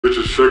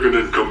second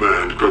in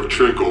command,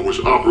 Kravchenko, was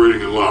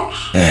operating in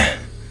Laos.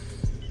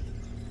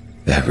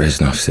 That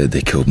Reznov said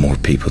they killed more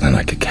people than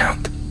I could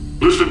count.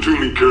 Listen to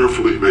me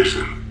carefully,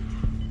 Mason.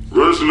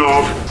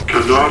 Reznov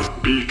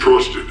cannot be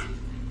trusted.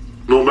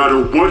 No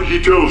matter what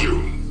he tells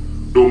you,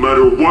 no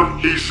matter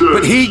what he says.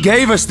 But he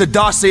gave us the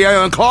dossier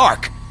on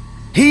Clark.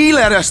 He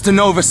led us to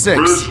Nova 6.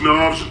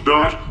 Reznov's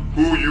not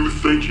who you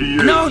think he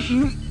is. No,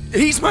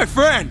 he's my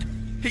friend.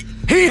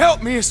 He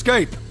helped me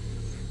escape.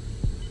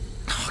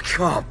 Oh,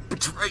 God,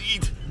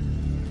 betrayed.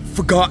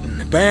 Forgotten,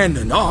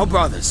 abandoned, all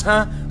brothers,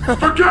 huh?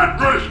 Forget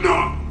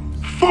Reznov!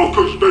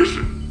 Focus,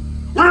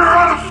 Mason! We're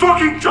out of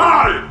fucking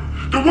time!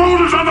 The world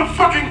is on the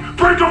fucking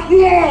brink of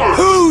war!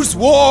 Whose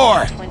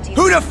war?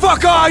 Who the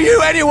fuck are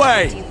you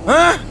anyway?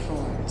 Huh?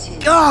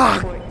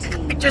 God,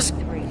 I just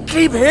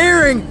keep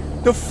hearing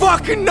the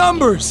fucking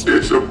numbers!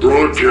 It's a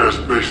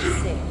broadcast, Mason.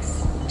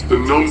 The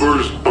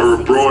numbers are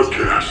a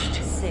broadcast.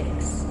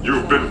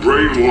 You've been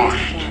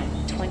brainwashed.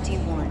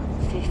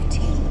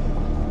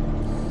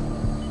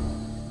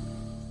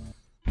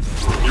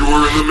 21:15. You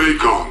were in the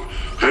Mekong,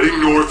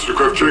 heading north to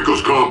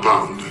Kravchenko's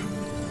compound.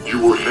 You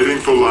were heading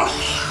for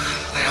Laos.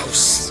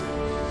 Laos.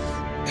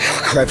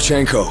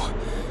 Kravchenko.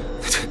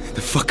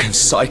 The fucking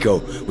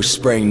psycho was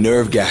spraying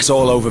nerve gas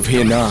all over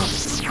Vietnam.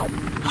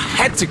 I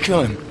had to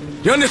kill him.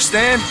 You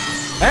understand?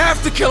 I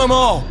have to kill them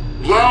all.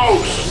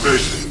 Laos,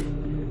 Mason.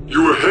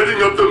 You were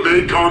heading up the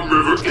Mekong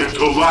River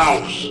into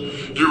Laos.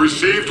 You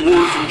received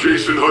word from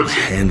Jason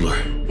Hudson.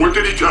 Handler. What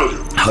did he tell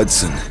you?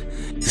 Hudson.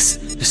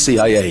 The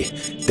CIA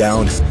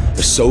downed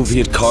a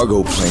Soviet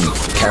cargo plane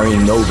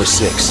carrying Nova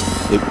 6.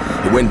 It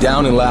went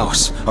down in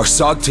Laos. Our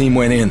SOG team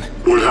went in.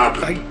 What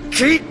happened? I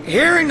keep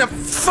hearing the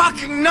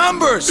fucking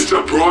numbers! It's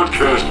a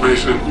broadcast,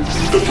 Mason.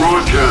 The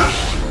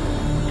broadcast.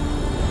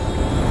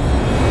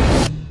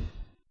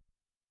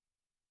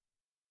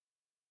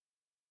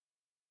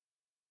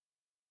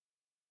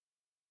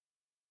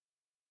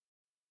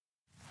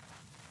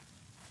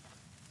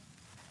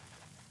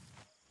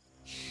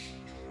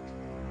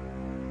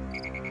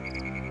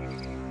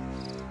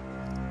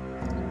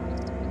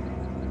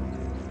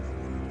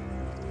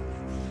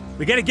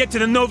 We gotta get to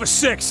the Nova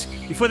 6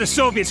 before the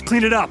Soviets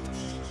clean it up.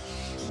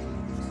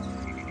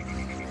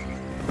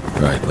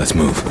 Right, let's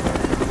move.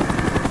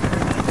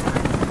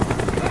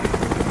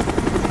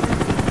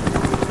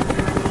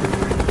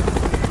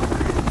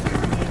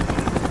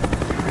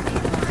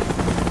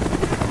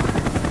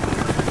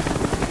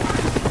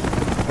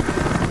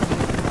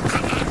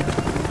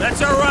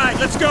 That's all right,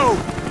 let's go!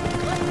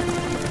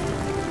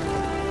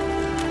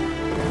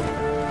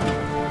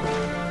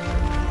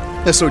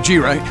 SOG,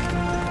 right?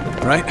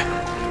 Right?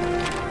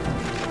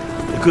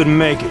 Couldn't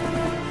make it.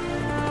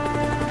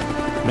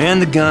 Man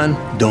the gun,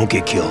 don't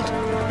get killed.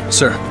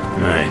 Sir. All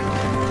right.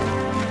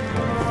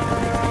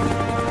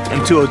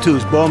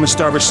 M202's Bowman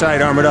starboard side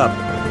armored up.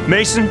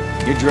 Mason,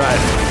 you're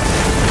driving.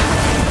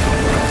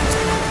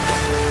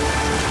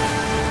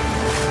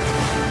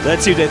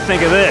 Let's see what they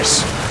think of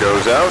this.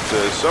 Goes out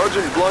to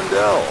Sergeant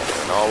Blundell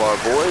and all our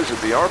boys at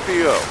the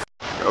RPO.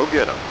 Go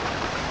get them.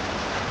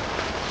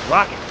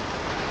 Rocket.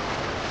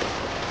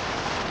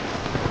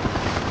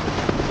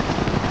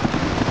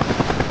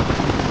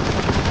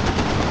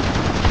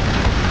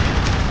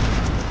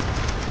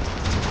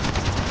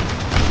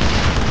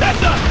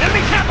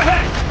 Enemy camp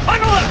ahead!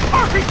 On the left!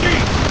 RPG!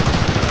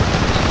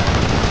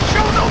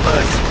 Show no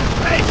mercy!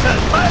 Mason,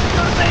 where's it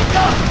gonna make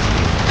up?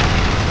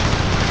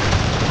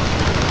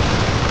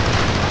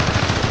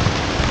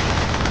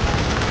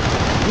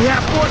 We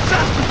have 4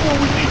 shots before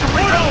we need to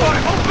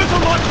reload! Hope missile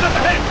launches up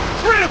ahead!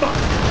 3 of them!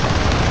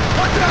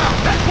 One down!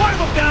 That's 1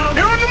 of them down!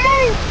 They're on the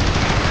move!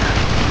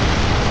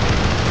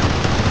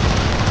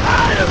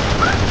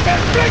 Get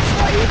big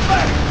way you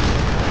better!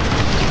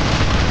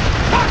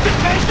 Watch it,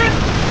 Mason!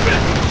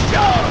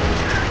 Charge!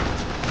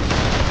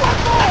 One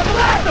more!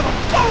 Blast them!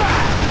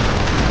 Alright!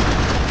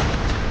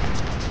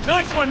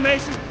 Nice one,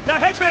 Mason! Now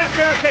head for that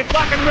barricade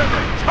blocking the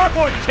river! Our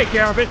boys will take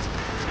care of it!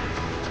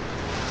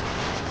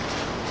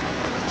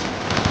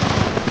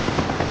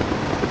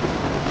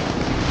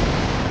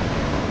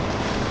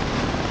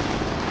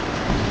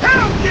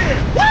 Hell yeah!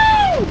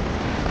 Woo!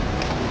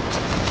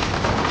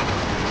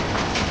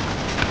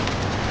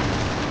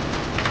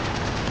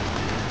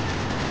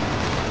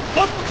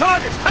 Multiple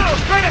targets! Power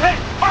straight ahead!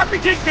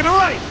 RPG's to the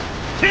right!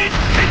 Kid,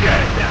 take your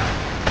head down!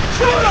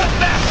 Shoot up,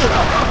 bastard!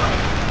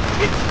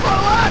 It's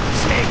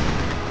collapsing!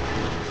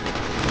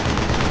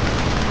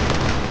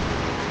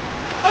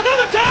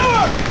 Another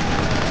tower!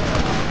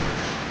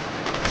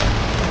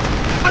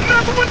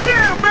 Another one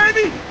down,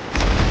 baby!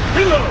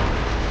 Reload!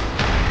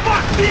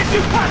 Fuck! These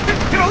 2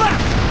 bastards to the left!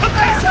 Look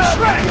at the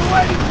shred! You're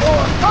waiting for!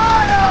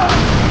 Fire!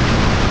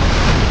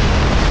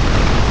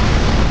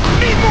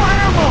 Need more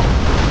ammo!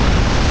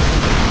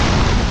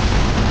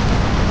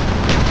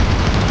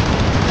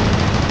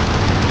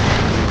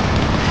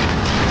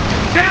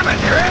 Damn it,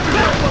 they're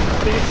everywhere!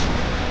 Bitch!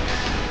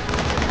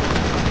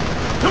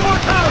 2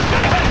 more towers,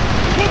 get ahead!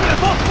 Moving at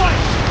both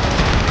flanks!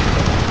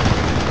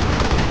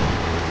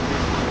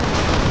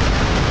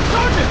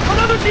 Sergeant,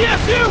 another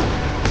GSU!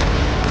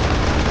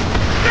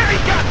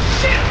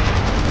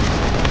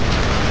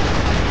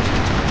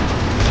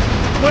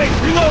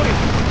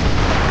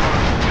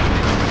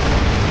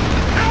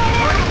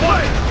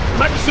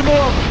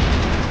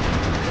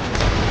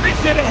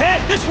 Dead ahead!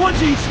 This one's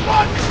east!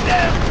 One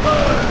step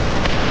first!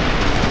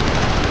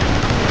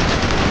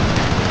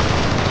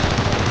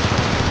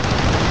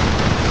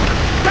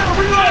 Gotta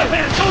reload,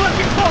 man! Don't let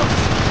me close!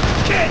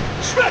 Kid,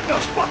 shred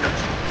those fuckers!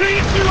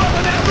 These two up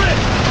on that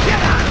ridge! Get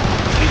on him!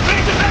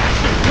 Evasive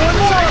action! One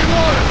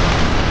more!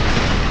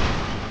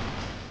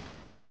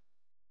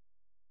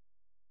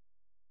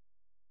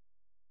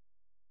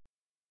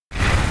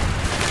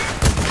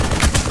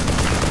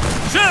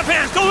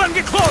 Hands, don't let him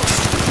get close!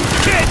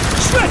 Kid,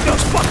 shred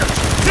those fuckers!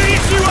 These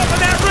two up on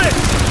that ridge!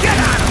 Get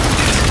on him!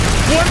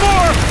 One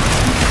more!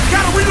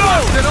 Gotta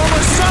reload! It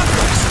almost sunk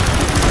us!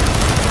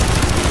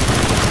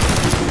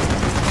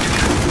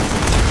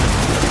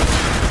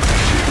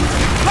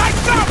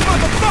 Lights up,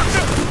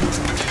 motherfucker!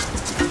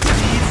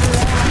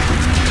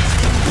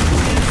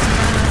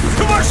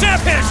 Come on,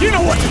 Champagnes, you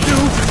know what to do!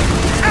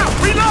 Out,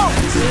 reload!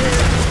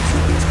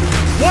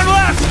 One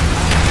left!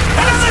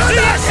 Another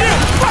CSU!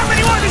 How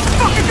many more of these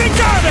fucking things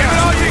are there? Give it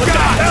all you got! What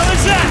the hell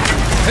is that?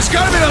 It's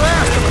gotta be the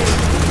last of them.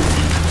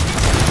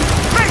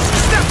 Make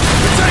some step!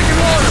 We're taking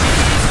water!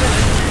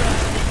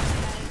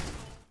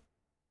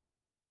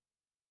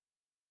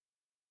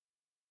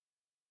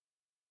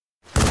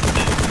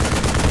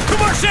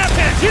 Come on,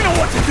 Champagnes, you know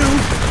what to do!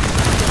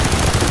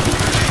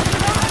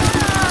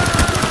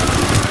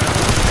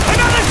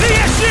 Another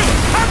CSU!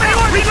 How many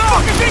more of these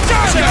fucking things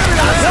are there?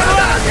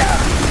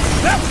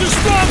 That was the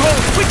stronghold!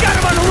 We got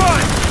him on the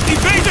run!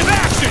 Evasive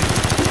action!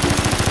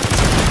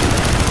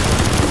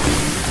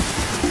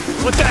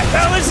 What the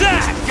hell is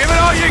that? Give it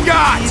all you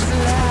got!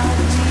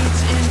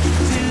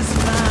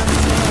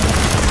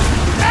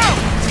 Out!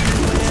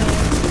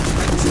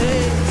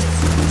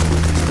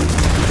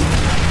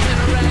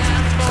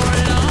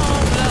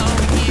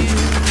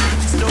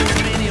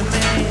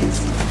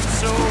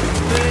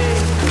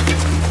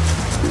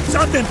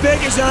 Something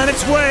big is on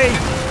its way!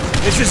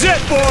 This is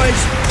it, boys!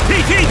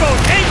 PT boat,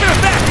 aim for the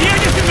back, the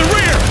engine's in the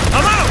rear!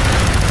 I'm out!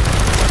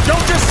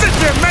 Don't just sit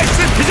there,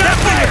 Mason! He's on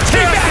fire!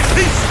 Take that!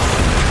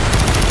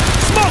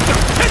 Smoke them!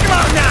 Take them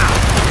out now!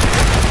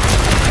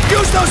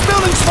 Use those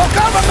buildings for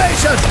cover,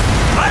 Mason!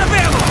 Out of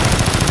ammo!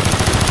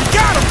 We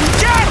got him! We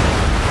got him!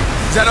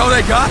 Is that all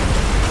they got?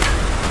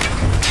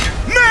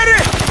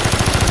 Medic!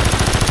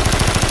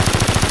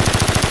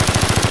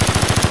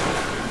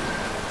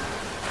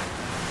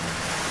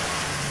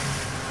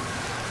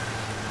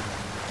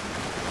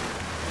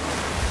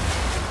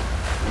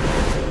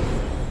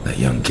 That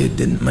young kid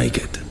didn't make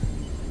it.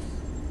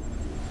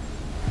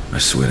 I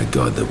swear to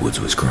God the Woods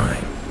was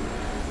crying.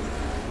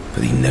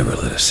 But he never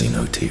let us see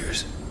no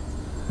tears.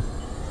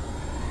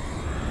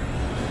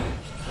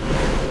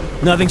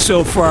 Nothing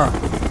so far.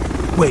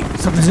 Wait,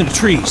 something's in the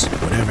trees.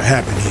 Whatever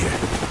happened here,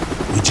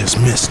 we just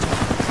missed it.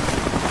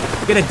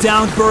 Get a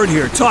downed bird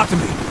here. Talk to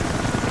me.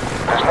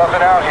 There's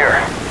nothing out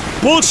here.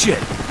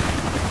 Bullshit!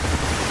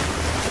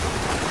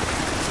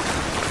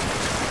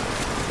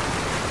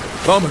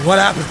 Bowman, what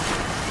happened?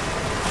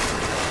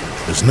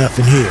 There's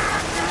nothing here.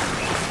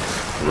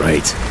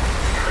 Right.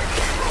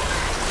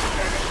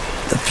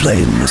 The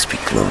plane must be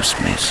close,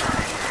 Mason.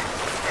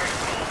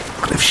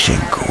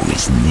 Kravchenko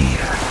is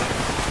near.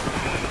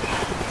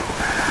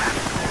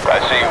 I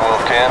see you,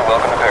 Wolf 10.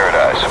 Welcome to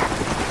paradise.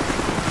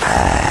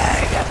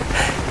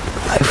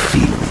 I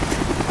feel it.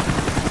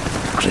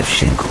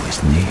 Kravchenko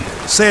is near.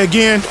 Say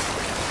again.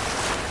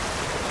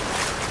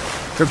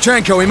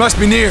 Kravchenko, he must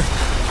be near.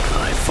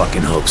 I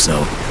fucking hope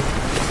so.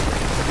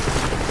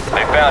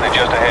 They found it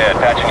just ahead,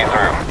 patching you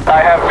through. I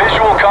have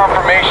visual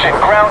confirmation.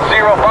 Ground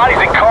zero, bodies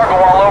and cargo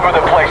all over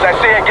the place. I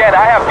say again,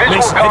 I have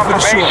visual Mason, head for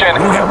the shore. confirmation.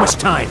 We don't have much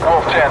time.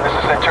 Wolf 10, this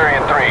is Centurion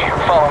 3.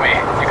 Follow me.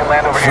 You can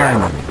land over here.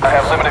 Finally. I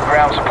have limited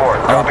ground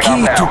support. Our Dropping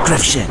key off to now.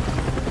 Kravchenko.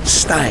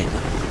 Stein.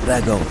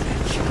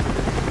 Dragovich.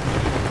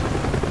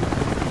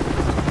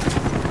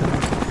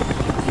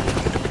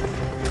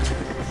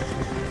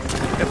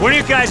 If one of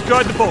you guys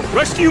guard the boat,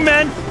 rest of you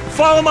men,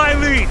 follow my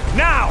lead.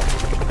 Now!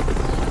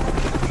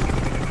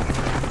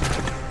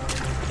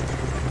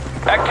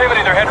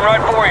 Activity, they're heading right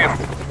for you.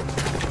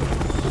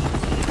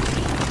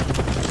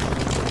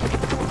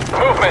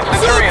 Movement,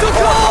 Centurion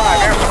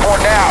 4-5, air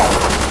support now.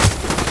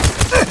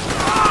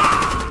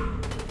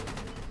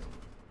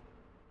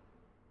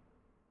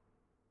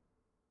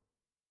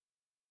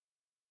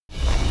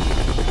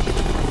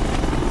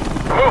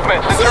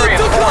 Movement, Centurion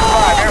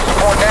 4-5, air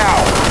support now.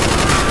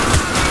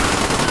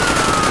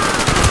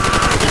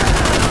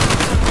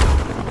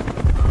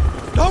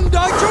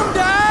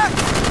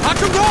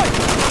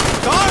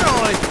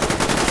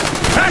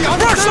 Back the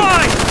brush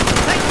line!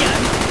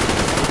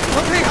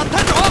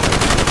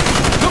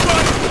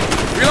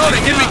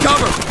 Reloading, give me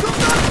cover!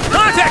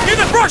 Contact in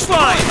the brush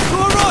line!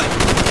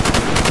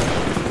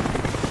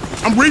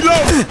 I'm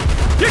reloading!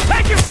 You're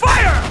taking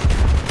fire!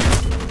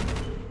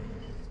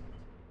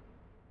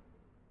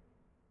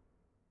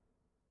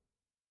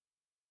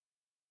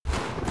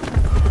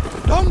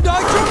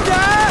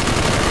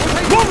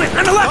 Movement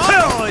on the left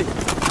hill!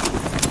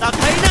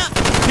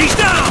 He's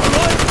down!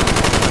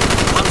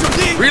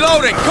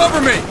 Reloading,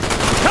 cover me!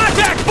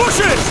 Contact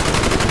bushes!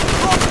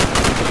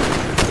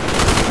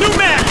 New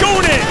man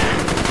going in!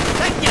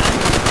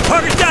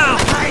 Target down!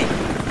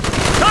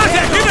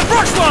 Contact in the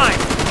brush line!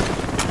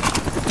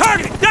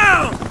 Target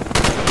down!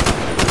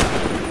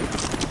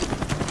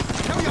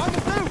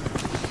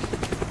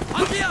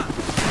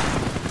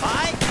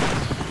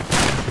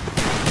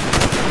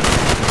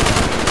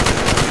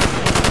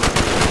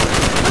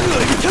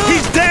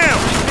 He's down!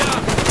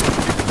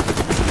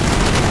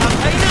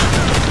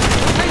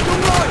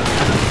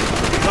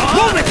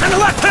 Movement on the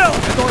left hill!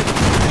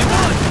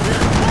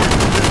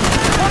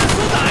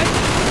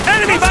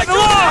 Enemy by the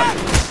log!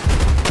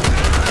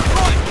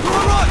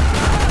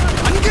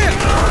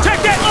 Check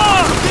that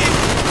log!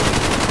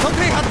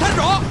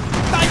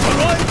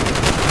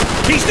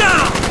 He's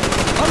down!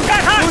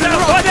 Got hostile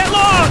by that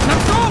log!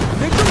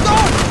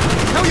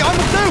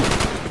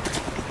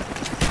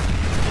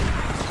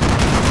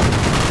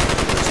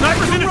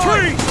 Snipers in the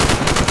trees!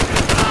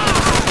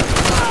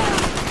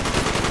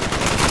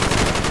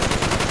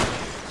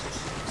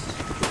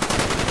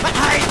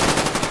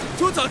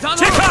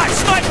 Check high!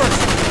 Snipers!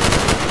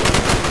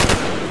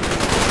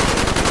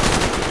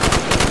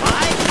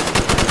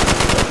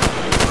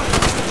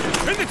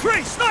 In the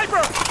tree!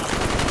 Sniper!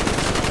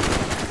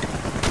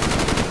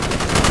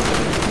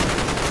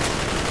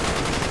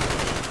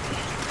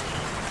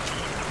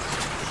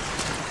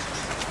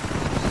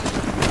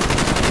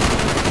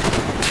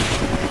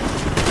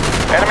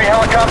 Enemy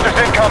helicopters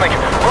incoming.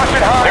 Rush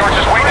it high. They were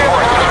just waiting for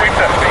us to sweep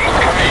them.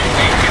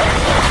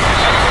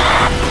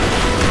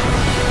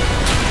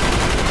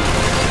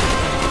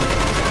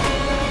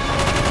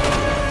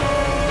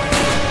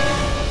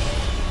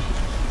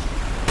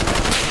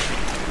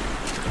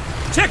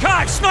 Check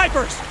high!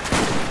 Snipers!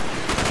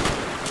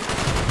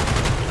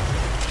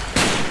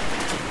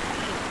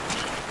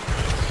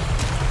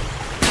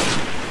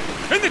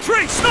 In the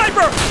tree!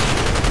 Sniper!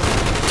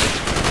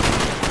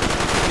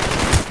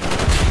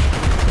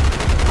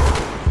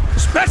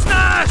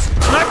 Spetsnaz!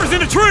 Snipers in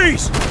the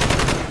trees!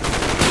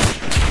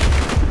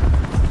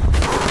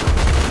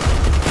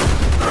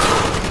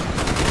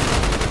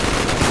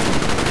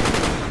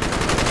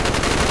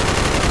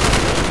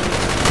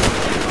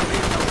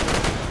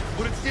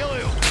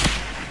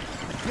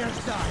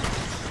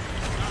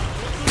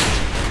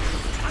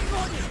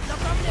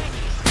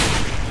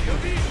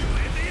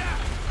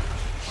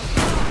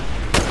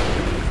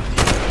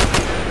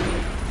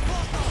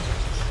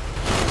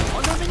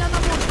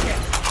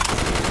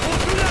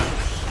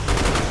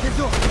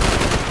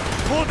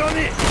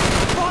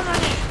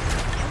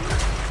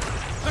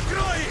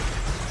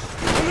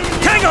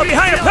 Tango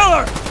behind a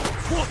pillar!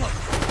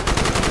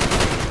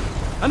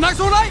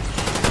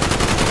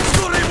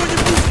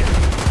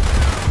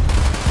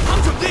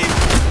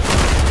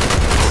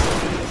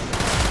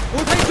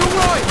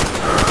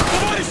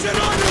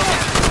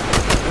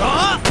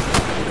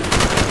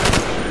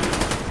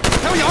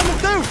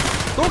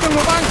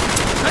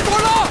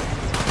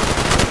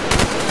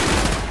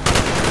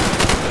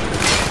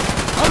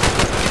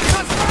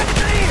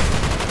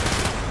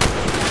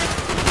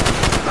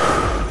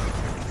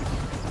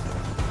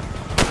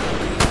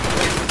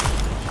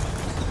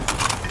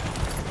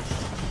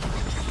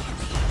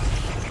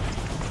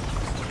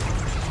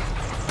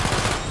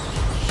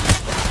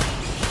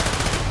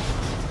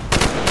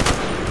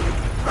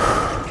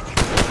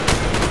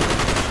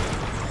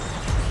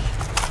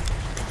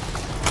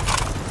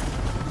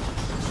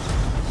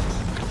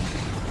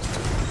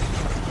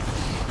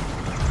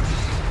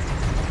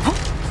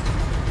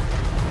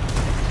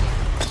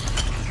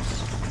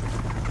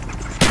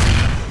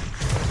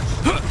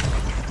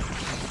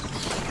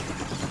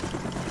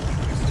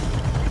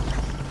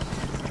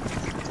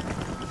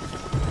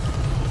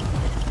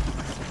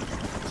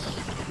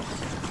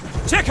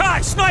 Check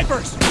high!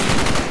 Snipers!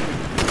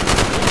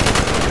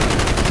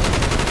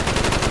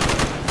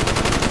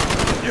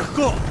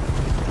 Легко!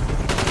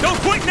 Don't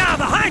quit now!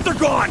 The Hinds are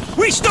gone!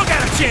 We still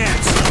got a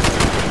chance!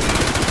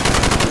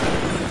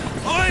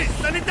 Oi!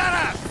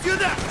 Sanitara!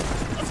 Сюда!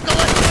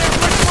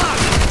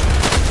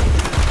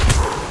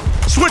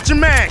 Switch your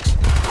mags!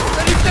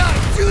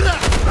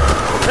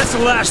 That's the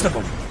last of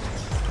them.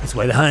 That's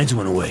why the Hinds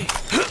went away.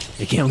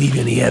 They can't leave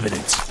any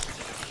evidence.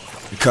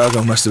 The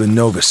cargo must have been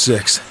Nova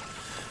 6.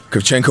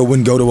 Kravchenko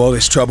wouldn't go to all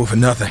this trouble for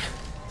nothing.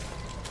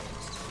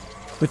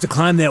 We have to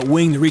climb that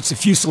wing to reach the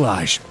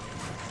fuselage.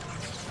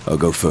 I'll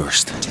go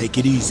first. Take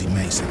it easy,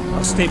 Mason.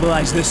 I'll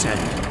stabilize this end.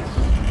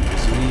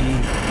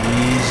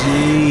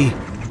 Easy.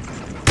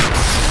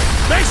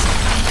 Mason!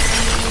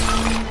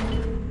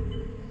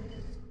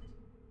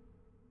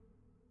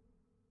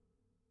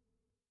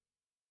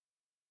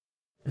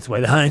 That's why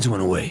the Hinds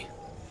went away.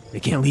 They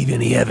can't leave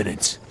any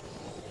evidence.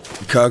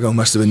 The cargo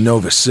must have been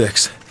Nova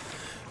 6.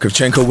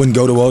 Kravchenko wouldn't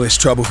go to all this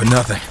trouble for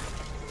nothing.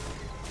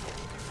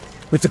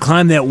 We have to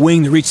climb that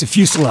wing to reach the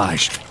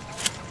fuselage.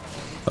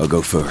 I'll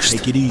go first.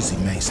 Take it easy,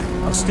 Mason.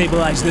 I'll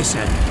stabilize this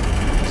end.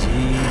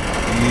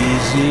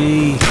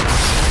 Easy.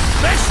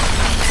 Mason!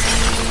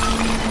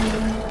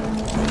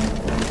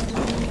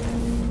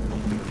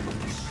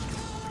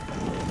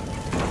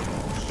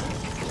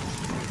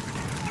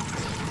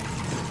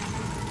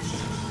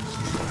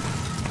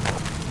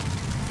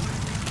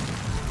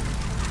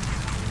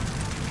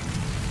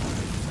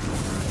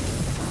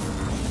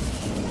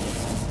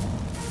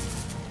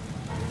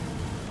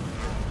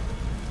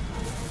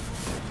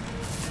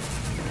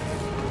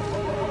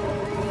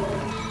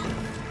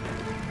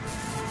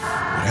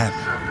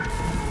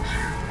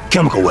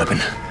 chemical weapon.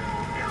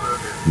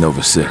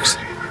 Nova 6.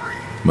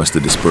 Must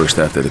have dispersed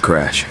after the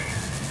crash.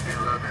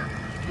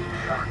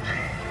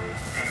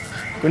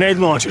 Grenade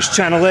launchers,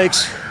 China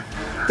Lakes.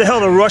 The hell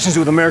are the Russians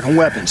do with American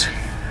weapons?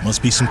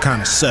 Must be some kind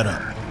of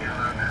setup.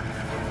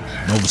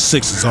 Nova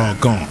 6 is all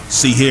gone.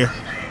 See here?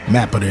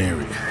 Map of the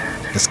area.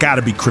 It's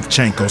gotta be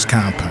Kravchenko's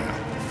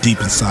compound, deep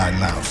inside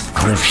Laos.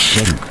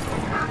 Kravchenko.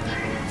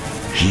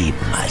 He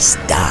must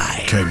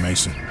die. Okay,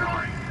 Mason.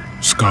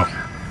 Let's go.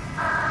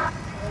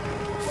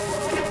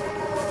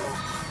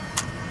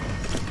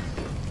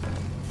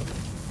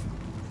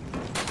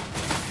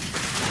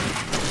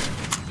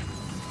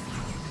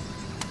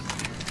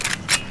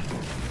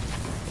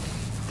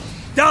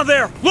 Down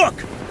there, look!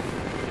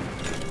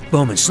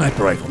 Bowman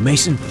sniper rifle.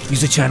 Mason,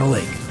 use the China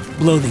Lake.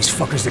 Blow these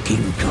fuckers to keep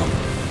them coming.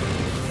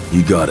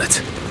 You got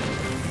it.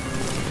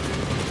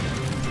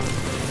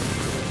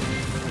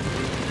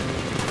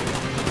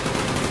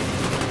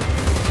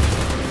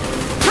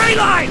 Tree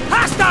line!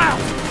 Hostile!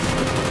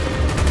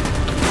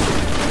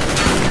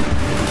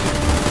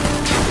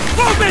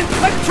 Movement!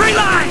 A tree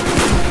line!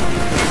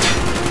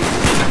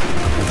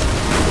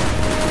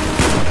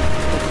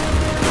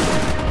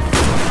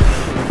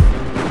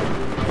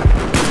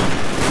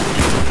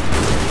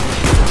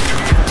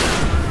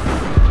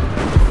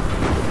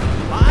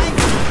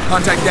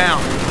 Contact down.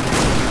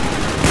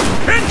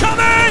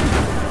 Incoming!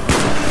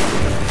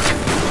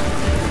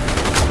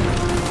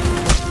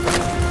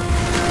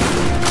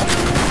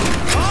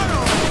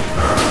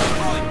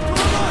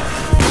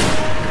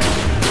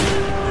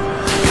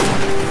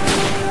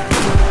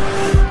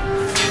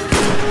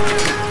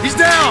 He's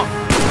down!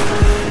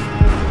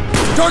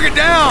 Target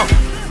down!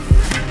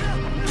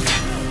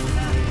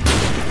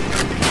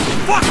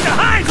 Fuck, the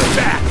Hines are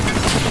back!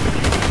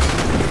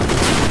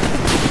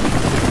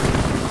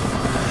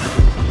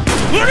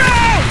 Look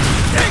out!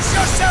 Brace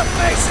yourself,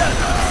 Mason!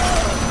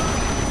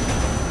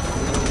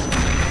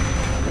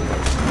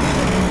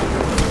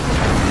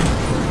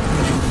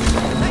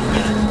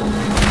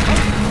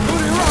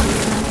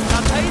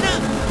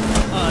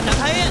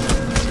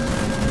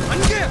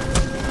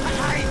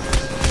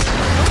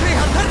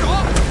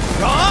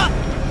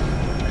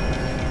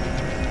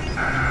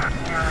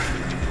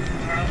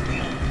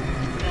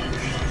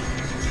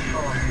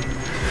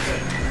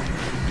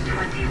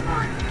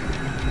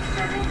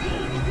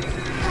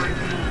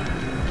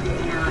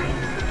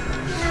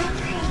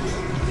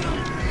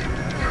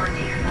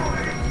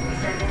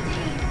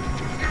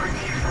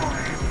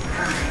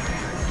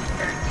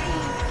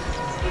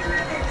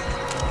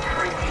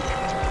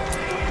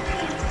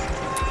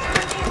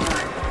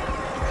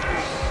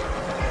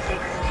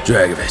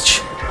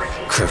 Dragovich.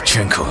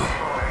 Kravchenko.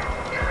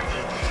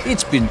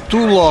 It's been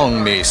too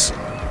long, Mason.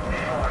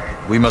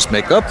 We must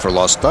make up for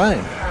lost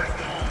time.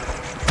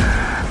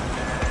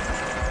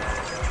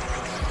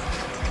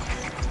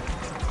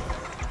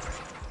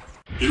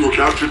 You were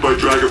captured by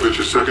Dragovich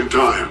a second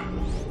time.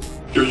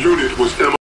 Your unit was